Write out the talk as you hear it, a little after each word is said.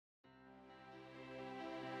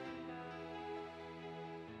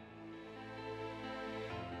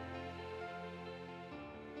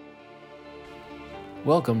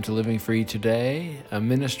Welcome to Living Free Today, a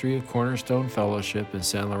ministry of Cornerstone Fellowship in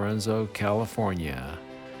San Lorenzo, California.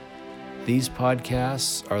 These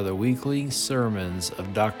podcasts are the weekly sermons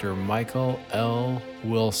of Dr. Michael L.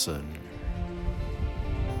 Wilson.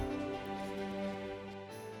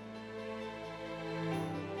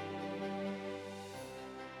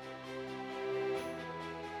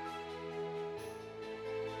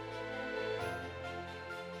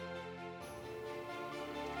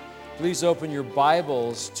 Please open your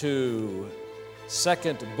Bibles to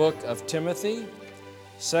Second Book of Timothy,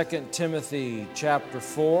 2 Timothy chapter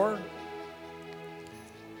 4,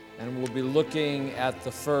 and we'll be looking at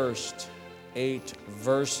the first 8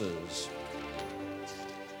 verses.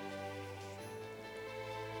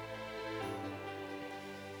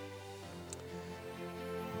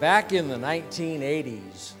 Back in the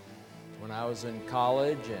 1980s, when I was in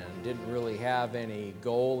college and didn't really have any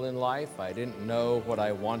goal in life, I didn't know what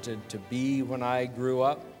I wanted to be when I grew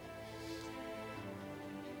up.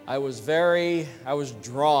 I was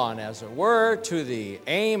drawn, as it were, to the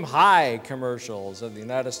Aim High commercials of the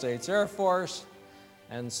United States Air Force,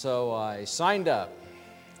 and so I signed up,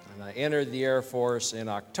 and I entered the Air Force in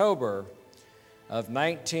October of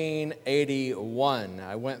 1981.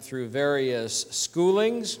 I went through various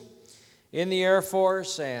schoolings in the Air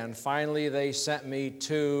Force, and finally they sent me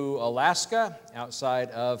to Alaska, outside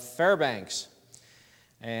of Fairbanks.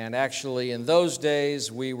 And actually in those days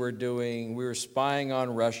we were spying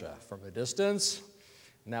on Russia from a distance.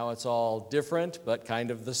 Now it's all different, but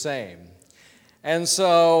kind of the same. And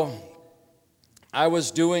so I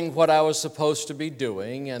was doing what I was supposed to be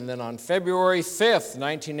doing, and then on February 5th,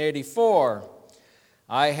 1984,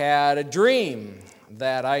 I had a dream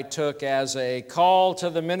that I took as a call to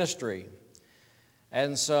the ministry.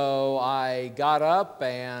 And so I got up,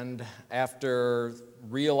 and after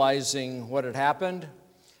realizing what had happened,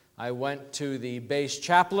 I went to the base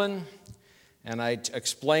chaplain, and I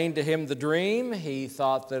explained to him the dream. He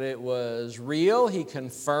thought that it was real. He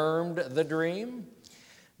confirmed the dream.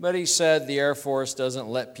 But he said the Air Force doesn't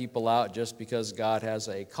let people out just because God has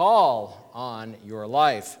a call on your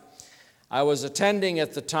life. I was attending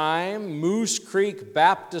at the time Moose Creek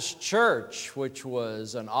Baptist Church, which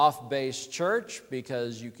was an off-base church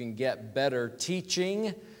because you can get better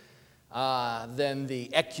teaching than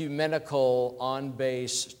the ecumenical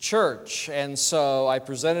on-base church. And so I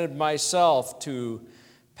presented myself to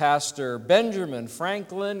Pastor Benjamin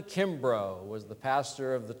Franklin. Kimbrough was the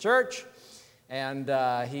pastor of the church. And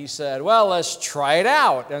he said, well, let's try it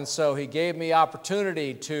out. And so he gave me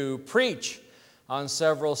opportunity to preach on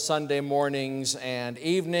several Sunday mornings and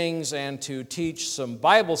evenings, and to teach some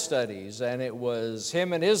Bible studies. And it was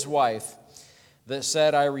him and his wife that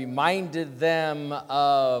said I reminded them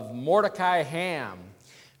of Mordecai Ham,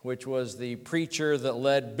 which was the preacher that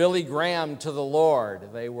led Billy Graham to the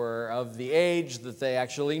Lord. They were of the age that they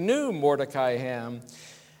actually knew Mordecai Ham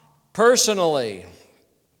personally.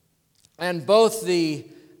 And both the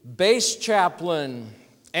base chaplain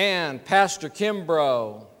and Pastor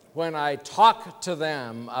Kimbrough, when I talked to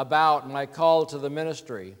them about my call to the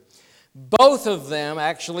ministry, both of them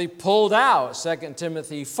actually pulled out 2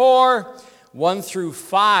 Timothy 4, 1 through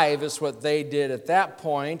 5 is what they did at that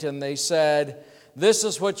point, and they said, this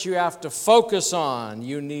is what you have to focus on.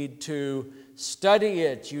 You need to study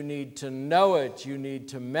it, you need to know it, you need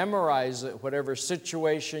to memorize it, whatever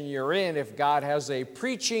situation you're in. If God has a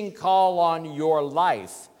preaching call on your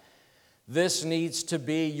life, this needs to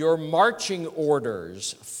be your marching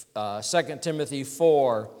orders, 2 Timothy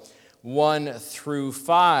 4, 1 through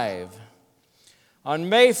 5. On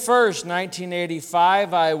May 1st,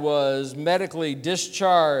 1985, I was medically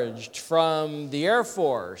discharged from the Air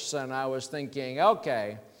Force, and I was thinking,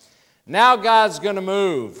 okay, now God's going to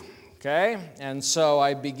move, okay? And so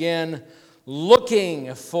I began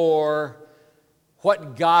looking for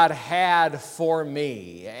what God had for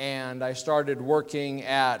me. And I started working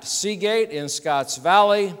at Seagate in Scotts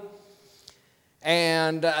Valley.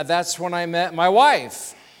 And that's when I met my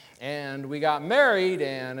wife. And we got married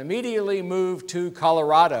and immediately moved to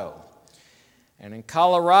Colorado. And in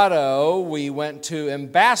Colorado, we went to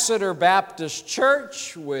Ambassador Baptist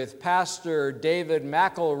Church with Pastor David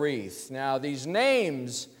McElreath. Now, these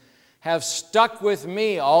names have stuck with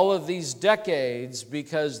me all of these decades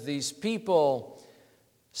because these people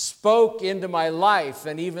spoke into my life,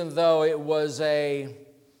 and even though it was a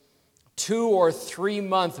 2 or 3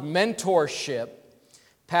 month mentorship,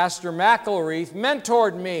 Pastor McElreath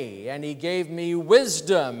mentored me, and he gave me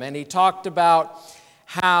wisdom, and he talked about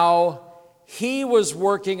how he was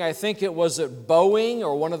working, I think it was at Boeing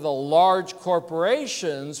or one of the large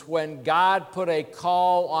corporations, when God put a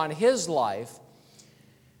call on his life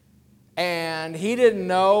And he didn't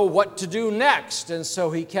know what to do next. And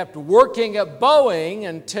so he kept working at Boeing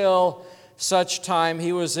until such time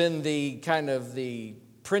he was in the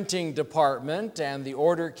printing department, and the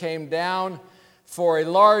order came down for a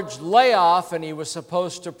large layoff, and he was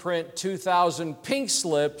supposed to print 2,000 pink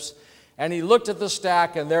slips, and he looked at the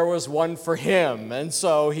stack and there was one for him. And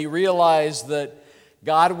so he realized that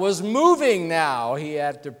God was moving now. He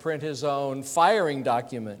had to print his own firing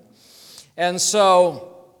document. And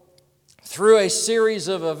so through a series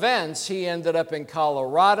of events, he ended up in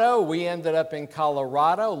Colorado. We ended up in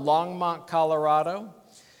Colorado, Longmont, Colorado.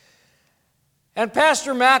 And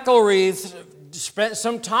Pastor McElreath spent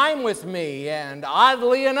some time with me, and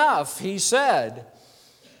oddly enough, he said,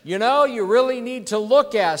 you know, you really need to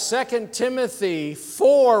look at 2 Timothy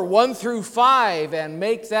 4, 1 through 5, and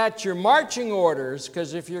make that your marching orders,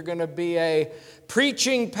 because if you're going to be a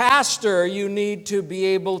preaching pastor, you need to be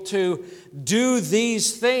able to do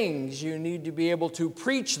these things. You need to be able to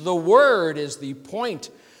preach the word is the point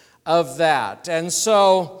of that. And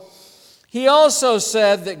so he also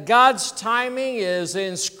said that God's timing is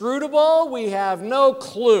inscrutable. We have no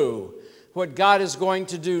clue what God is going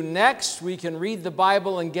to do next. We can read the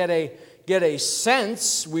Bible and get a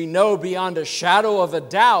sense. We know beyond a shadow of a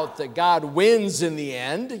doubt that God wins in the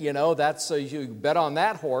end. You know, you bet on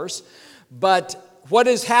that horse. But what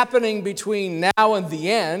is happening between now and the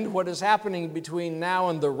end, what is happening between now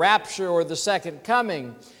and the rapture or the second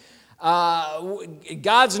coming,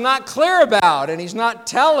 God's not clear about, and He's not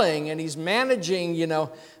telling, and He's managing,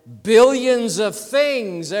 billions of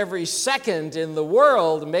things every second in the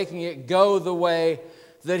world, making it go the way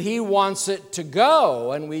that He wants it to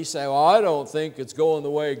go. And we say, well, I don't think it's going the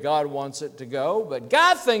way God wants it to go, but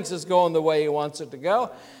God thinks it's going the way He wants it to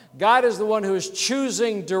go. God is the one who is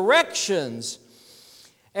choosing directions.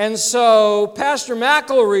 And so Pastor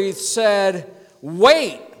McElreath said,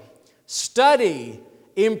 wait, study,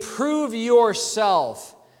 improve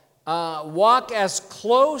yourself, walk as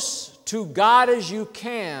close to God as you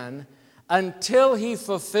can until He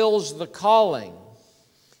fulfills the calling.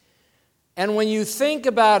 And when you think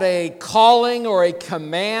about a calling or a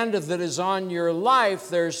command that is on your life,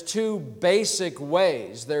 there's two basic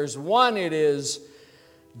ways. There's one, it is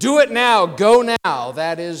do it now, go now.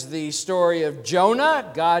 That is the story of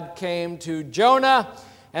Jonah. God came to Jonah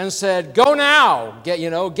and said, go now,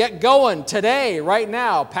 get going today, right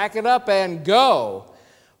now, pack it up and go.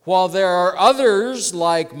 While there are others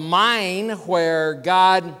like mine where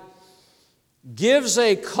God gives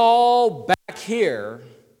a call back here,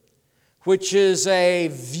 which is a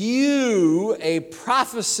view, a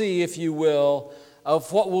prophecy, if you will,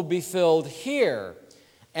 of what will be filled here.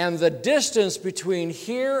 And the distance between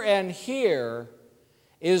here and here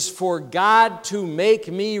is for God to make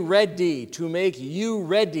me ready, to make you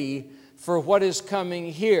ready for what is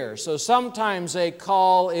coming here. So sometimes a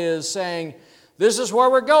call is saying, this is where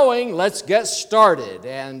we're going, let's get started.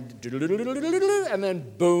 And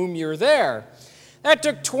then boom, you're there. That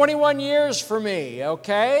took 21 years for me,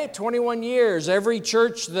 okay? 21 years. Every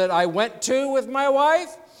church that I went to with my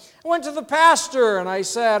wife, I went to the pastor and I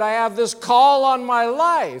said, I have this call on my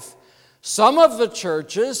life. Some of the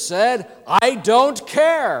churches said, I don't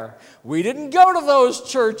care. We didn't go to those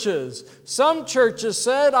churches. Some churches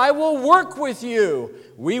said, I will work with you.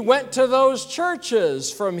 We went to those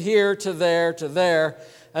churches from here to there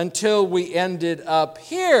until we ended up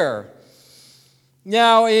here.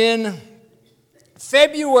 Now in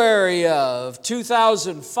February of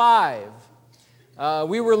 2005,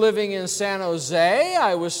 we were living in San Jose.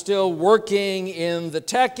 I was still working in the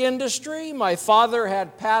tech industry. My father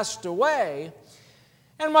had passed away,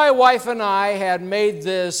 and my wife and I had made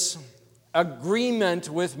this agreement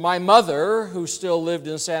with my mother, who still lived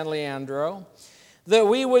in San Leandro, that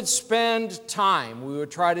we would spend time. We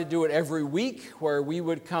would try to do it every week, where we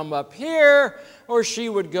would come up here, or she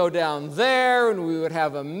would go down there, and we would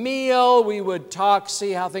have a meal. We would talk,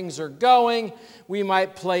 see how things are going. We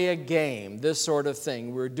might play a game, this sort of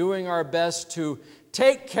thing. We're doing our best to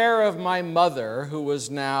take care of my mother, who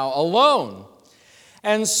was now alone.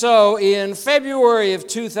 And so in February of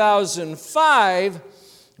 2005,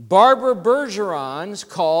 Barbara Bergeron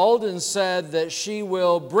called and said that she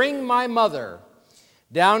will bring my mother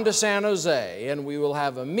down to San Jose, and we will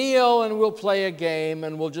have a meal, and we'll play a game,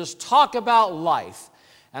 and we'll just talk about life.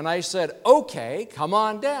 And I said, okay, come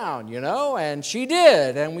on down, and she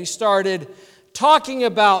did, and we started talking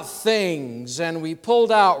about things, and we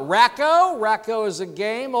pulled out Racco. Racco is a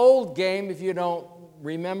game, old game. If you don't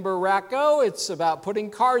remember Racco, it's about putting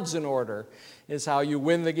cards in order, is how you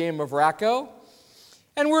win the game of Racco.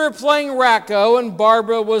 And we were playing Racco, and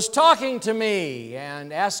Barbara was talking to me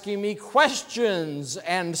and asking me questions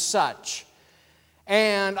and such.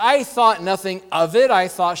 And I thought nothing of it. I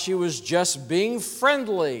thought she was just being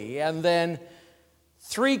friendly. And then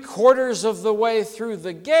 3/4 of the way through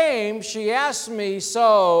the game, she asked me,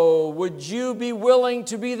 "So, would you be willing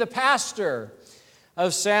to be the pastor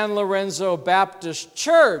of San Lorenzo Baptist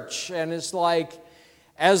Church?" And it's like,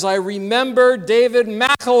 as I remember David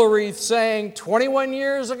McElreath saying 21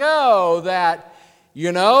 years ago that,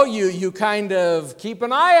 you kind of keep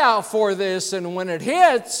an eye out for this, and when it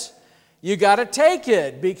hits, you got to take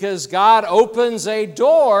it, because God opens a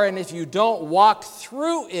door, and if you don't walk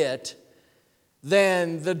through it,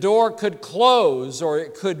 then the door could close, or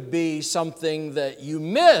it could be something that you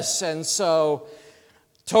miss. And so,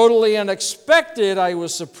 totally unexpected, I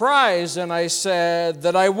was surprised, and I said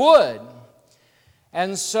that I would.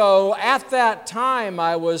 And so at that time,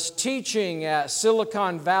 I was teaching at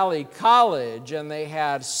Silicon Valley College, and they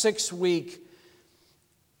had 6-week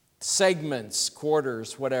segments,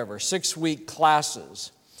 quarters, whatever, 6-week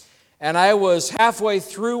classes. And I was halfway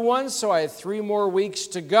through one, so I had 3 more weeks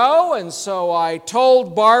to go. And so I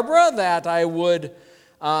told Barbara that I would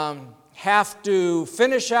have to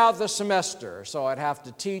finish out the semester. So I'd have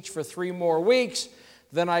to teach for 3 more weeks,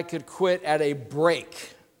 then I could quit at a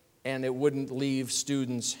break, and it wouldn't leave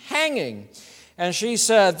students hanging. And she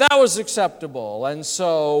said that was acceptable. And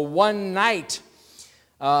so one night,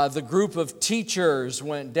 the group of teachers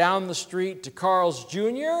went down the street to Carl's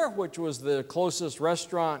Jr., which was the closest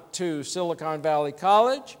restaurant to Silicon Valley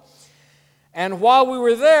College. And while we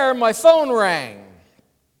were there, my phone rang.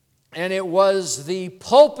 And it was the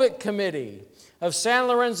pulpit committee of San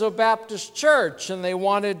Lorenzo Baptist Church, and they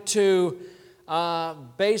wanted to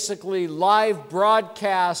basically live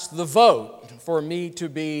broadcast the vote for me to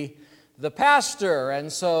be the pastor.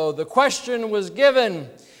 And so the question was given,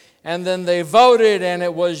 and then they voted, and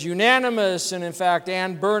it was unanimous. And in fact,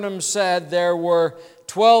 Ann Burnham said there were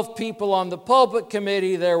 12 people on the pulpit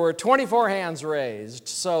committee, there were 24 hands raised.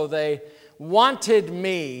 So they wanted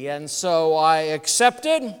me, and so I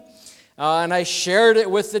accepted. And I shared it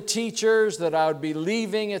with the teachers that I would be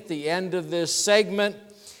leaving at the end of this segment.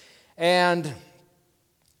 And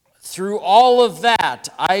through all of that,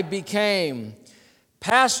 I became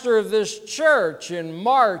pastor of this church in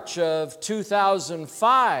March of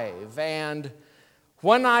 2005. And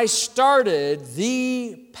when I started,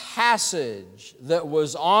 the passage that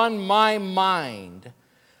was on my mind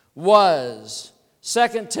was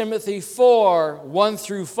 2 Timothy 4, 1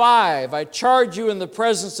 through 5. I charge you in the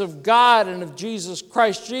presence of God and of Jesus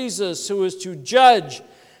Christ Jesus, who is to judge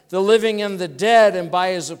the living and the dead, and by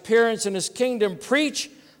his appearance in his kingdom,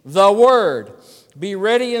 preach the word. Be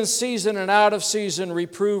ready in season and out of season,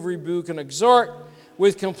 reprove, rebuke, and exhort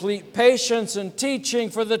with complete patience and teaching,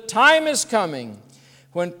 for the time is coming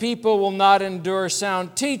when people will not endure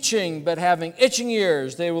sound teaching, but having itching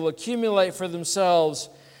ears, they will accumulate for themselves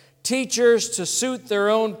teachers to suit their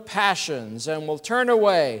own passions, and will turn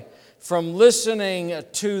away from listening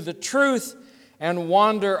to the truth and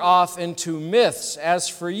wander off into myths. As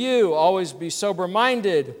for you, always be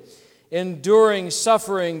sober-minded, enduring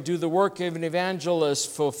suffering, do the work of an evangelist,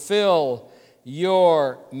 fulfill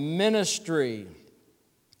your ministry.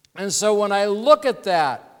 And so when I look at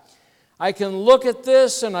that, I can look at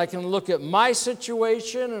this, and I can look at my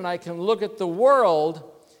situation, and I can look at the world,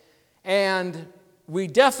 and we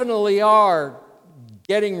definitely are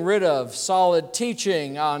getting rid of solid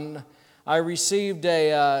teaching. I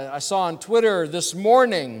saw on Twitter this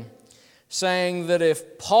morning saying that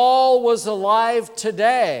if Paul was alive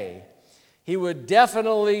today, he would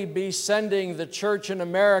definitely be sending the church in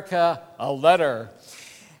America a letter.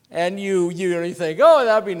 And you think, oh,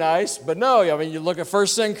 that'd be nice. But no, you look at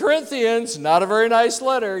 1 Corinthians, not a very nice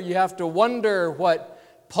letter. You have to wonder what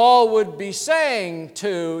Paul would be saying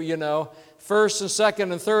to, First and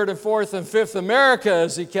Second and Third and Fourth and Fifth America,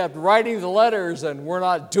 as he kept writing the letters, and we're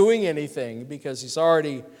not doing anything because he's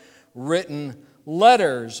already written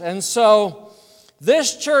letters. And so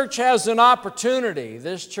this church has an opportunity.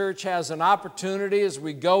 This church has an opportunity as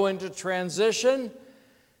we go into transition.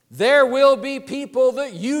 There will be people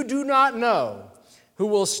that you do not know who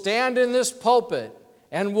will stand in this pulpit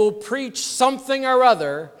and will preach something or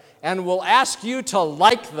other and will ask you to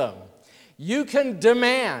like them. You can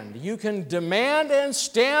demand and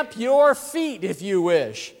stamp your feet, if you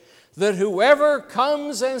wish, that whoever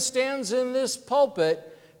comes and stands in this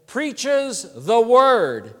pulpit preaches the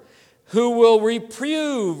word, who will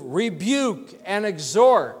reprove, rebuke, and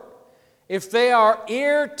exhort. If they are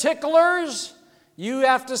ear ticklers, you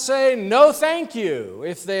have to say, no thank you.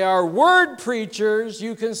 If they are word preachers,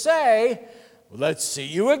 you can say, let's see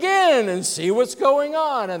you again and see what's going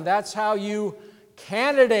on. And that's how you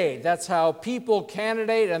candidate. That's how people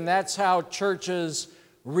candidate, and that's how churches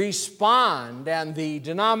respond. And the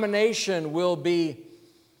denomination will be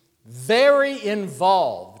very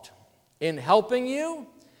involved in helping you,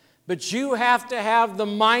 but you have to have the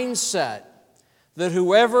mindset that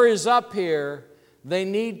whoever is up here, they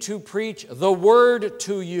need to preach the word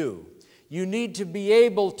to you. You need to be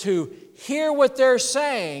able to hear what they're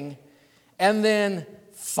saying and then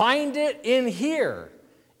find it in here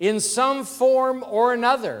in some form or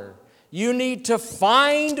another. You need to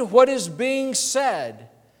find what is being said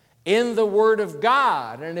in the Word of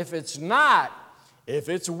God. And if it's not, if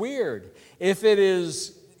it's weird, if it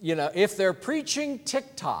is, if they're preaching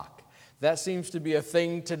TikTok, that seems to be a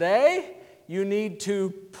thing today, you need to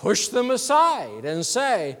push them aside and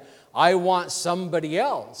say, I want somebody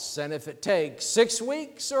else. And if it takes 6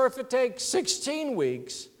 weeks or if it takes 16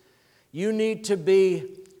 weeks, you need to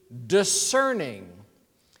be discerning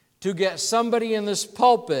to get somebody in this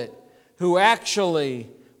pulpit who actually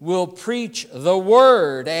will preach the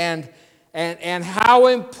Word. And how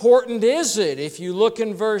important is it? If you look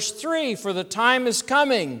in verse 3, for the time is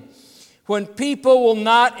coming when people will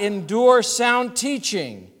not endure sound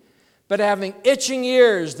teaching, but having itching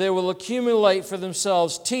ears, they will accumulate for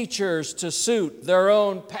themselves teachers to suit their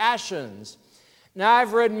own passions. Now,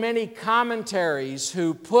 I've read many commentaries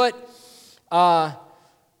who put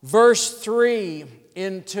verse 3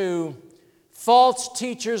 into false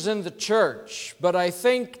teachers in the church. But I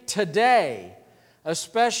think today,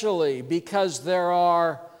 especially because there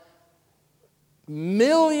are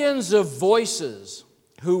millions of voices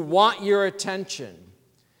who want your attention,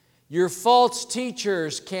 your false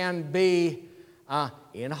teachers can be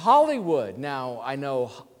in Hollywood. Now, I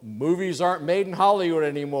know movies aren't made in Hollywood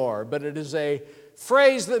anymore, but it is a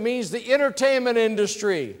phrase that means the entertainment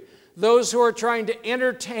industry. Those who are trying to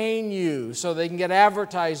entertain you so they can get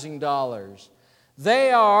advertising dollars.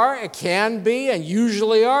 They can be, and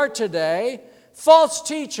usually are today, false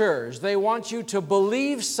teachers. They want you to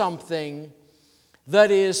believe something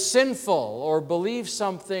that is sinful or believe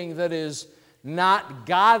something that is not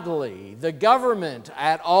godly. The government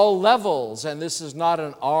at all levels, and this is not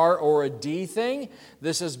an R or a D thing,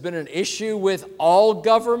 this has been an issue with all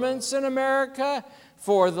governments in America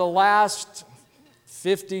for the last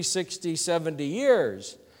 50, 60, 70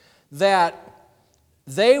 years, that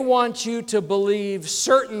they want you to believe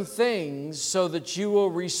certain things so that you will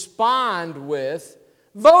respond with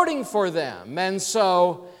voting for them. And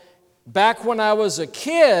so, back when I was a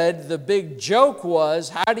kid, the big joke was,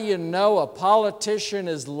 how do you know a politician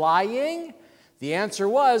is lying? The answer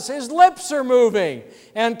was, his lips are moving.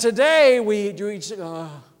 And today,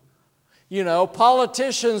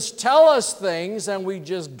 politicians tell us things and we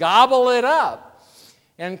just gobble it up.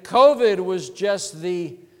 And COVID was just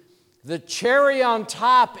the cherry on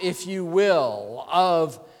top, if you will,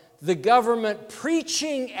 of the government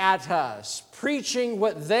preaching at us, preaching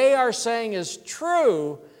what they are saying is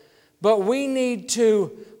true. But we need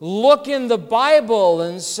to look in the Bible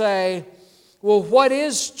and say, well, what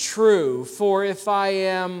is true? For if I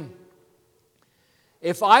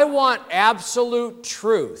want absolute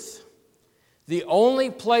truth, the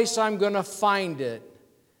only place I'm going to find it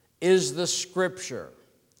is the Scripture.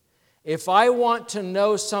 If I want to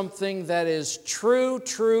know something that is true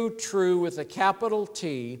with a capital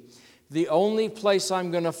T, the only place I'm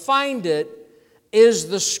going to find it is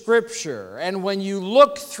the Scripture. And when you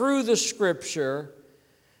look through the Scripture,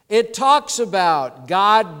 it talks about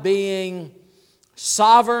God being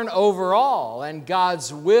sovereign over all and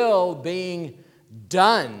God's will being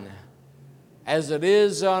done as it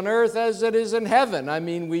is on earth as it is in heaven. I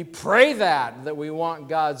mean, we pray that we want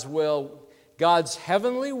God's will, God's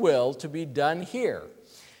heavenly will to be done here.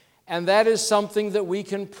 And that is something that we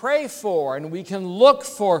can pray for, and we can look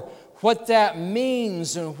for what that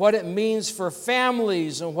means and what it means for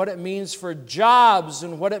families and what it means for jobs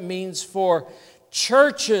and what it means for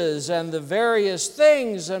churches and the various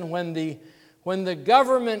things. And when the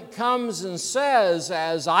government comes and says,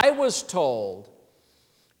 as I was told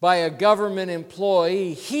by a government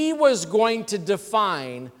employee, he was going to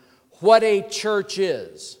define what a church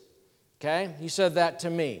is. Okay? He said that to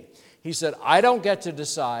me. He said, I don't get to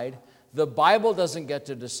decide. The Bible doesn't get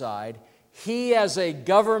to decide. He, as a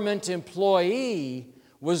government employee,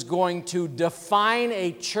 was going to define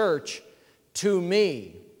a church to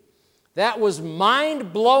me. That was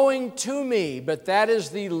mind-blowing to me, but that is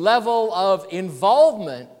the level of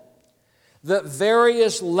involvement that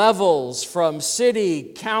various levels from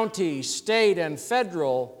city, county, state, and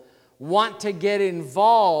federal want to get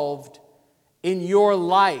involved in your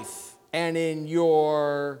life and in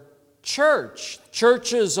your church.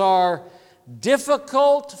 Churches are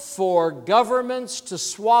difficult for governments to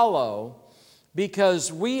swallow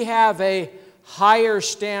because we have a higher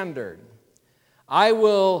standard. I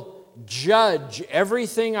will judge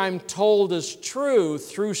everything I'm told is true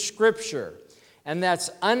through Scripture, and that's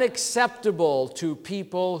unacceptable to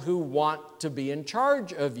people who want to be in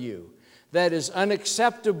charge of you. That is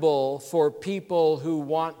unacceptable for people who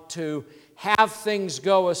want to have things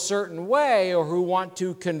go a certain way or who want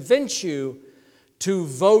to convince you to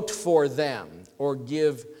vote for them or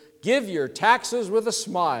give your taxes with a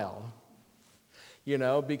smile,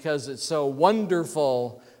 because it's so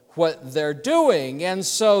wonderful what they're doing. And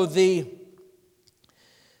so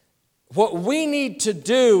what we need to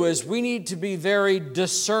do is we need to be very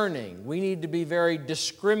discerning. We need to be very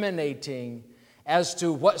discriminating as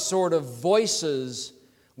to what sort of voices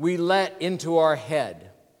we let into our head.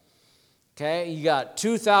 Okay, you got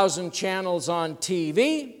 2,000 channels on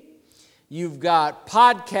TV, you've got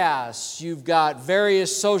podcasts, you've got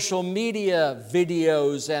various social media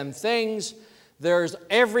videos and things. There's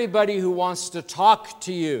everybody who wants to talk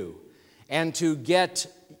to you and to get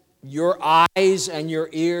your eyes and your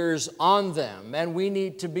ears on them. And we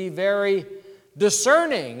need to be very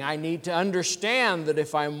discerning. I need to understand that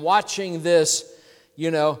if I'm watching this,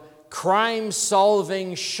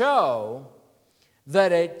 crime-solving show,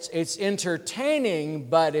 that it's entertaining,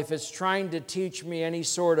 but if it's trying to teach me any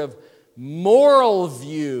sort of moral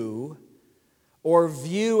view or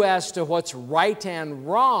view as to what's right and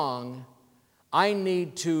wrong, I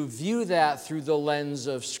need to view that through the lens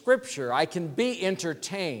of Scripture. I can be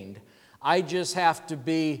entertained. I just have to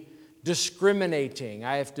be discriminating.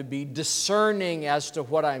 I have to be discerning as to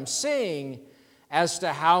what I'm seeing, as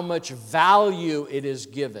to how much value it is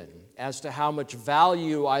given, as to how much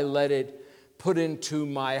value I let it put into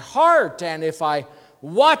my heart. And if I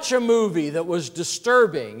watch a movie that was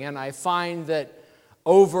disturbing and I find that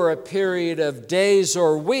over a period of days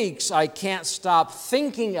or weeks I can't stop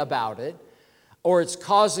thinking about it, or it's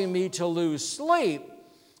causing me to lose sleep,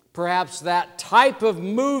 perhaps that type of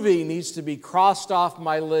movie needs to be crossed off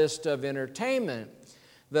my list of entertainment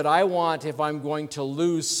that I want. If I'm going to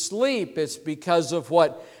lose sleep, it's because of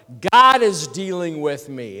what God is dealing with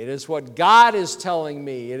me. It is what God is telling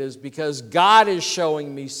me. It is because God is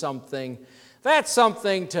showing me something. That's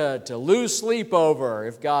something to lose sleep over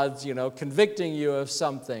if God's, convicting you of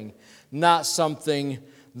something, not something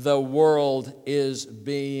the world is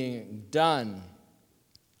being done.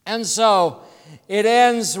 And so it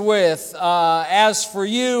ends with, as for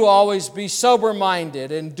you, always be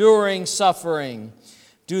sober-minded, enduring suffering.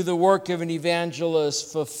 Do the work of an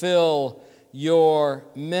evangelist, fulfill your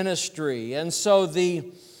ministry. And so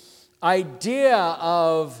the idea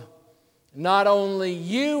of not only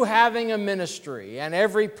you having a ministry, and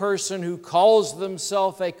every person who calls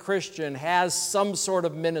themselves a Christian has some sort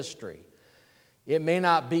of ministry. It may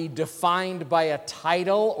not be defined by a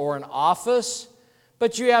title or an office,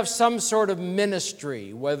 but you have some sort of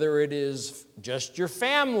ministry, whether it is just your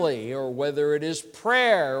family or whether it is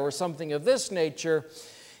prayer or something of this nature.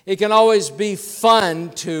 It can always be fun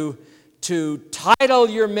to title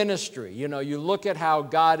your ministry. You look at how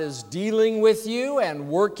God is dealing with you and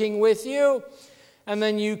working with you, and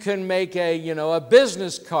then you can make a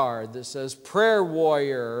business card that says prayer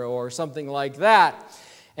warrior or something like that.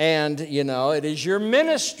 And, it is your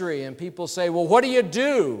ministry. And people say, well, what do you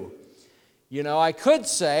do? I could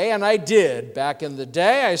say, and I did back in the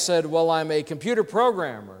day, I said, well, I'm a computer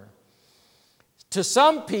programmer. To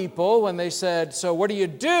some people, when they said, so what do you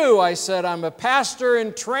do? I said, I'm a pastor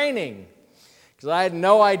in training. Because I had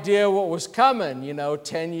no idea what was coming,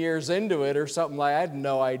 10 years into it or something like that. I had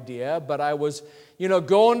no idea. But I was,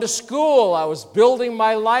 going to school. I was building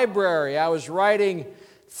my library. I was writing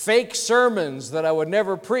fake sermons that I would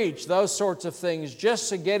never preach, those sorts of things, just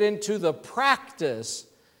to get into the practice.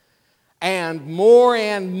 And more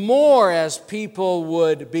as people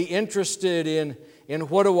would be interested in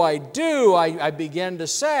what do I do, I began to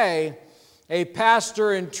say, a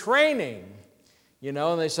pastor in training.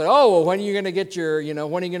 And they said, oh, well, when are you going to get when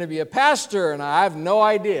are you going to be a pastor? And I have no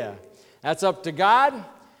idea. That's up to God,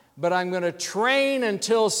 but I'm going to train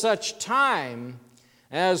until such time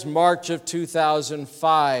as March of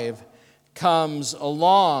 2005 comes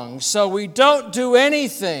along. So we don't do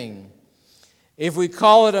anything. If we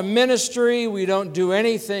call it a ministry, we don't do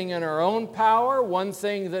anything in our own power. One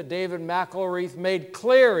thing that David McElreath made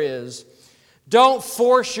clear is, don't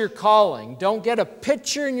force your calling. Don't get a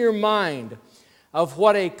picture in your mind of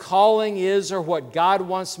what a calling is or what God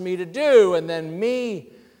wants me to do, and then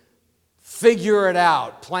me figure it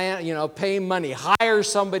out, plan, pay money, hire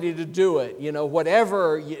somebody to do it,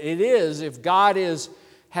 whatever it is. If God is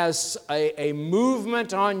has a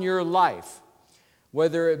movement on your life,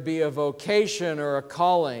 whether it be a vocation or a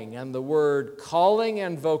calling. And the word calling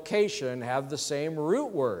and vocation have the same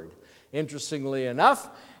root word, interestingly enough.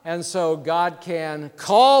 And so God can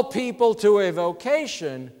call people to a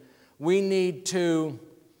vocation. We need to,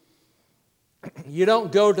 you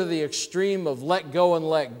don't go to the extreme of let go and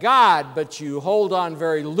let God, but you hold on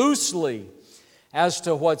very loosely as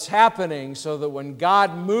to what's happening so that when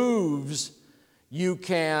God moves, you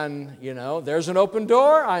can, there's an open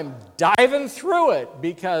door, I'm diving through it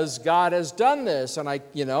because God has done this. And I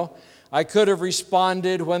could have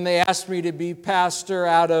responded when they asked me to be pastor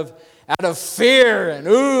out of fear and,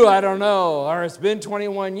 I don't know, or it's been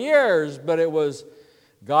 21 years, but it was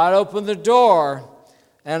God opened the door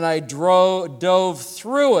and I dove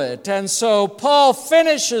through it. And so Paul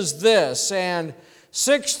finishes this, and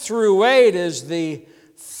 6 through 8 is the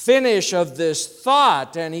finish of this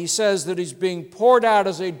thought, and he says that he's being poured out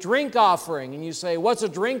as a drink offering. And you say, what's a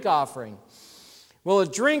drink offering? Well, a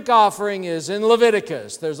drink offering is in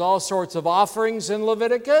Leviticus. There's all sorts of offerings in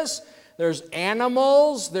Leviticus. There's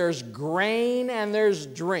animals, there's grain, and there's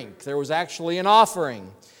drink. There was actually an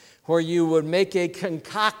offering where you would make a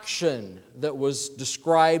concoction that was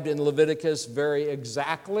described in Leviticus very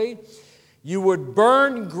exactly. You would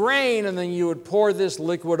burn grain, and then you would pour this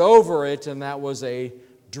liquid over it, and that was a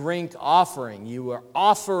drink offering. You were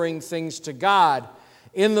offering things to God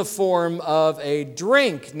in the form of a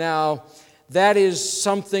drink. Now, that is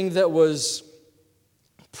something that was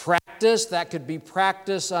practiced. That could be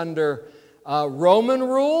practiced under Roman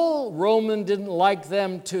rule. Roman didn't like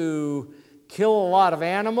them to kill a lot of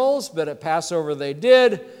animals, but at Passover they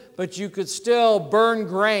did. But you could still burn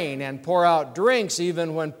grain and pour out drinks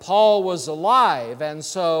even when Paul was alive. And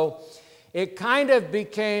so it kind of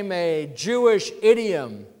became a Jewish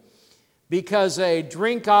idiom because a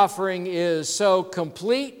drink offering is so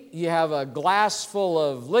complete. You have a glass full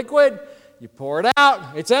of liquid, you pour it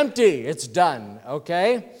out, it's empty, it's done,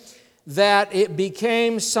 okay? That it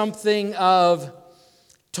became something of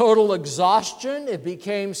total exhaustion. It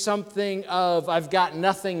became something of I've got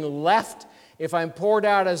nothing left. If I'm poured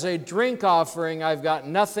out as a drink offering, I've got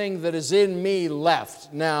nothing that is in me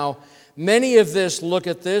left. Now, many of this look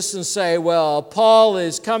at this and say, well, Paul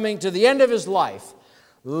is coming to the end of his life.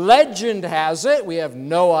 Legend has it, we have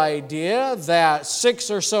no idea, that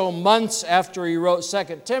 6 or so months after he wrote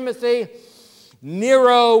 2 Timothy,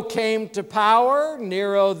 Nero came to power,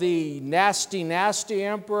 Nero the nasty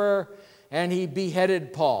emperor, and he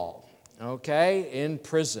beheaded Paul, in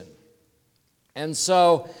prison. And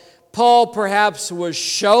so Paul perhaps was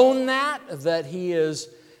shown that he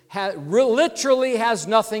literally has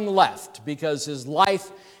nothing left because his life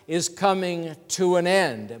is coming to an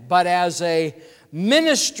end. But as a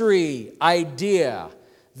ministry idea,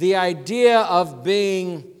 the idea of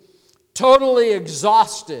being totally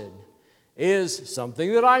exhausted is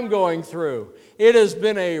something that I'm going through. It has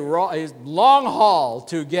been a long haul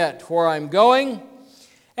to get where I'm going.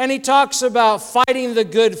 And he talks about fighting the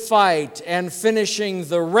good fight and finishing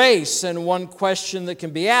the race. And one question that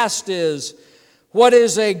can be asked is, what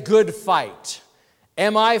is a good fight?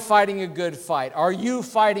 Am I fighting a good fight? Are you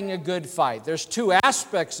fighting a good fight? There's 2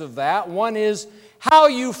 aspects of that. One is how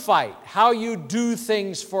you fight, how you do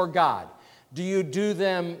things for God. Do you do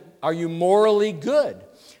them, are you morally good?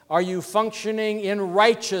 Are you functioning in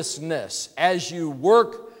righteousness as you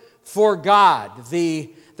work for God?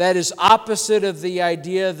 That is opposite of the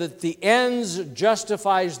idea that the ends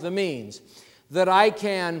justifies the means. That I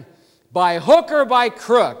can, by hook or by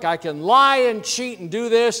crook, I can lie and cheat and do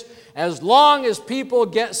this as long as people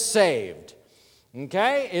get saved.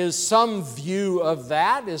 Okay? Is some view of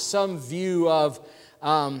that, is some view of,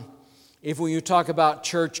 if when you talk about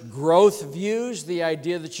church growth views, the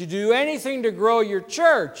idea that you do anything to grow your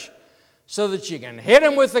church so that you can hit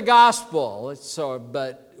them with the gospel.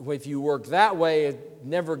 But if you work that way, you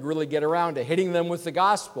never really get around to hitting them with the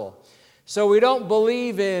gospel. So we don't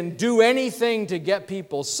believe in do anything to get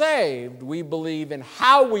people saved. We believe in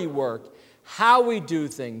how we work, how we do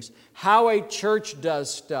things, how a church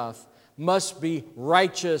does stuff must be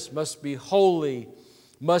righteous, must be holy,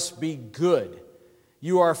 must be good.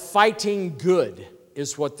 You are fighting good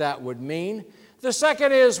is what that would mean. The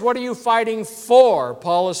second is, what are you fighting for?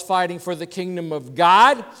 Paul is fighting for the kingdom of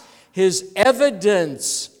God. His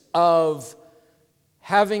evidence of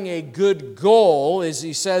having a good goal, as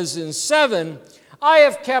he says in 7, I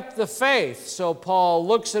have kept the faith. So Paul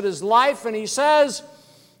looks at his life and he says,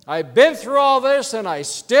 I've been through all this and I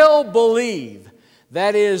still believe.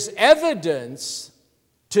 That is evidence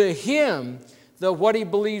to him that what he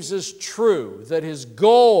believes is true, that his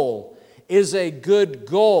goal is a good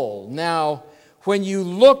goal. Now, when you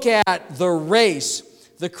look at the race,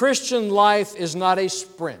 the Christian life is not a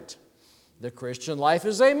sprint. The Christian life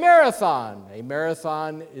is a marathon. A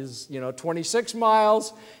marathon is, 26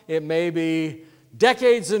 miles. It may be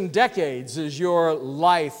decades and decades is your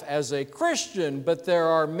life as a Christian, but there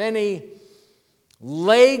are many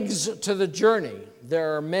legs to the journey.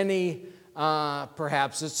 There are many,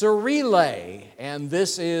 perhaps it's a relay, and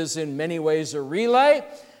this is in many ways a relay.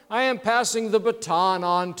 I am passing the baton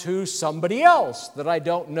on to somebody else that I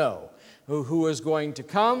don't know who is going to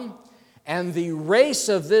come. And the race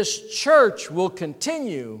of this church will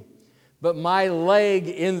continue, but my leg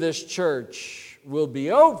in this church will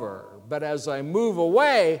be over. But as I move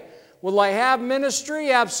away, will I have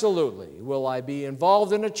ministry? Absolutely. Will I be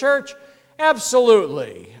involved in a church?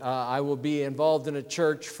 Absolutely. I will be involved in a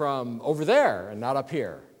church from over there and not up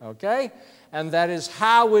here, okay? And that is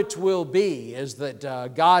how it will be, is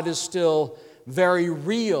that God is still very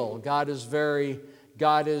real. God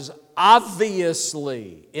is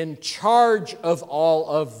obviously in charge of all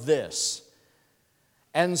of this.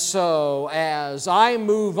 And so as I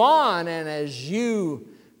move on, and as you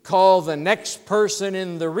call the next person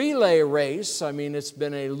in the relay race, it's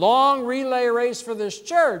been a long relay race for this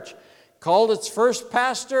church, called its first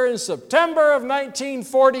pastor in September of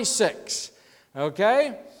 1946,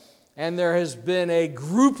 okay? And there has been a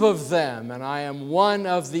group of them, and I am one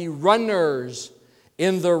of the runners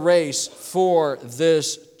in the race for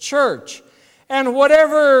this church. And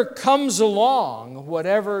whatever comes along,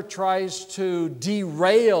 whatever tries to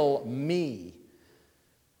derail me,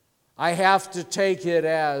 I have to take it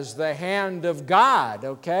as the hand of God,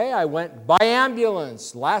 okay? I went by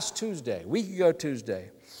ambulance last Tuesday, week ago Tuesday,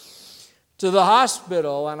 to the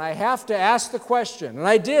hospital, and I have to ask the question, and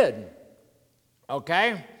I did,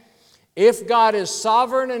 okay? If God is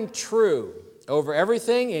sovereign and true over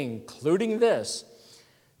everything, including this,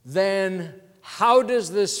 then how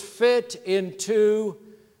does this fit into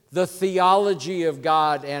the theology of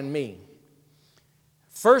God and me?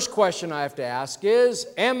 First question I have to ask is,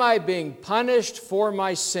 am I being punished for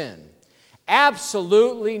my sin?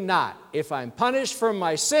 Absolutely not. If I'm punished for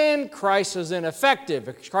my sin, Christ is ineffective.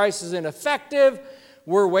 If Christ is ineffective,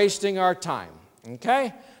 we're wasting our time,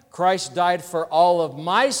 okay? Christ died for all of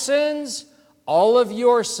my sins, all of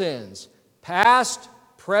your sins, past,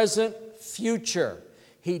 present, future.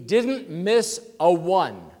 He didn't miss a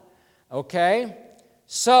one, okay?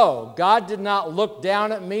 So, God did not look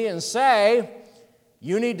down at me and say,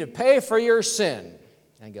 you need to pay for your sin.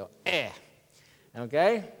 And go,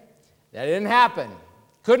 okay? That didn't happen.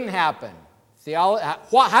 Couldn't happen.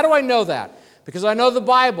 How do I know that? Because I know the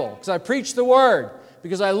Bible, because I preach the Word,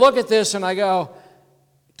 because I look at this and I go,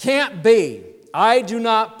 can't be. I do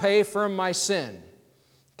not pay for my sin,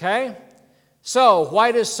 okay? So,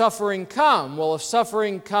 why does suffering come? Well, if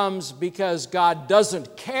suffering comes because God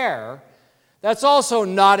doesn't care, that's also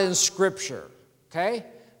not in Scripture, okay?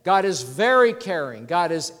 God is very caring.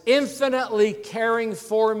 God is infinitely caring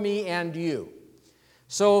for me and you.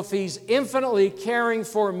 So, if He's infinitely caring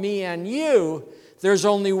for me and you, there's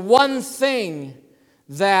only one thing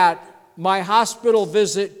that my hospital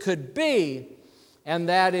visit could be, and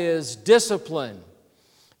that is discipline.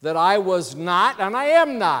 That I was not, and I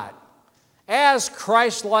am not, as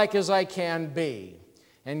Christ-like as I can be.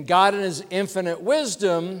 And God in His infinite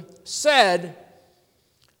wisdom said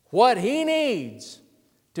what He needs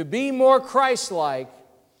to be more Christ-like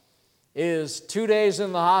is 2 days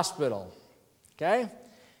in the hospital. Okay?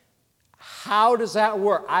 How does that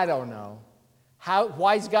work? I don't know.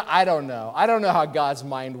 Why is God? I don't know. I don't know how God's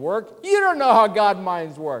mind works. You don't know how God's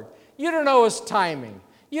minds work. You don't know His timing.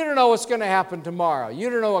 You don't know what's going to happen tomorrow. You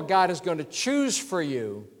don't know what God is going to choose for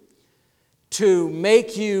you to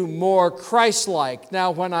make you more Christ-like.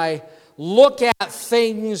 Now, when I look at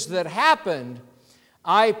things that happened,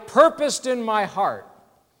 I purposed in my heart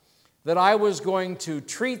that I was going to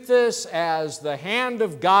treat this as the hand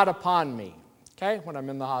of God upon me, okay, when I'm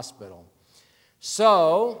in the hospital.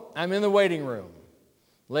 So, I'm in the waiting room.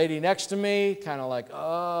 Lady next to me, kind of like,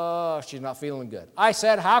 oh, she's not feeling good. I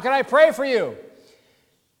said, how can I pray for you?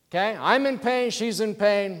 Okay, I'm in pain, she's in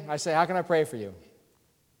pain. I say, how can I pray for you?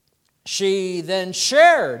 She then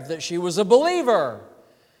shared that she was a believer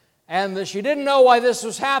and that she didn't know why this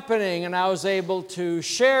was happening, and I was able to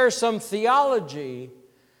share some theology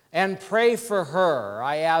and pray for her.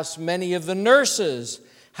 I asked many of the nurses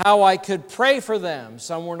how I could pray for them.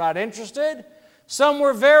 Some were not interested, some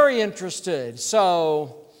were very interested.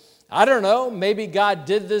 So, I don't know, maybe God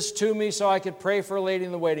did this to me so I could pray for a lady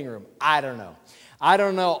in the waiting room. I don't know. I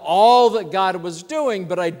don't know all that God was doing,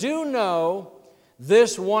 but I do know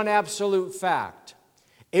this one absolute fact.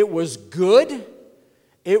 It was good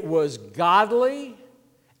It was godly.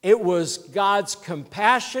 It was God's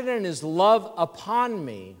compassion and His love upon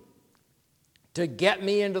me to get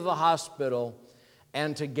me into the hospital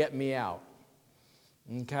and to get me out.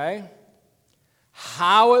 Okay?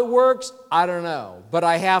 How it works, I don't know. But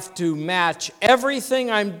I have to match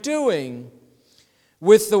everything I'm doing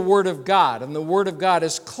with the Word of God. And the Word of God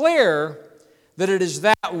is clear that it is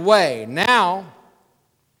that way. Now,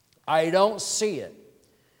 I don't see it.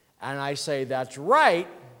 And I say that's right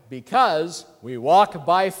because we walk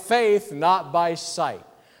by faith, not by sight.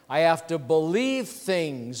 I have to believe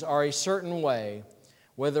things are a certain way,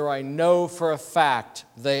 whether I know for a fact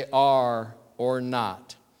they are or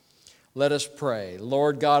not. Let us pray.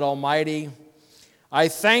 Lord God Almighty, I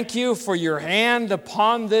thank you for your hand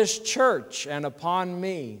upon this church and upon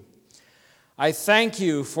me. I thank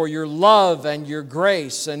you for your love and your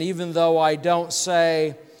grace, and even though I don't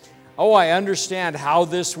say, oh, I understand how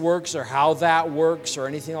this works or how that works or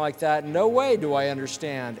anything like that, no way do I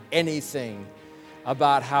understand anything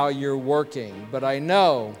about how you're working. But I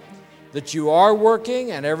know that you are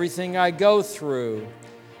working, and everything I go through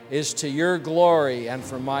is to your glory and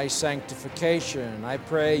for my sanctification. I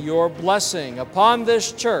pray your blessing upon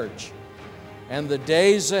this church and the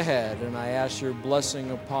days ahead, and I ask your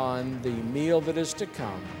blessing upon the meal that is to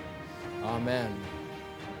come. Amen.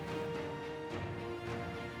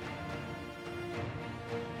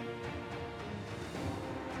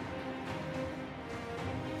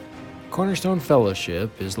 Cornerstone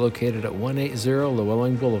Fellowship is located at 180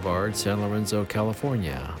 Lewelling Boulevard, San Lorenzo,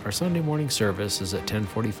 California. Our Sunday morning service is at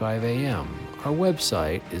 10:45 a.m. Our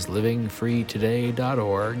website is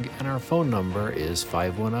livingfreetoday.org, and our phone number is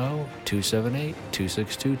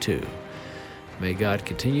 510-278-2622. May God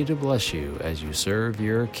continue to bless you as you serve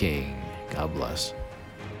your King. God bless.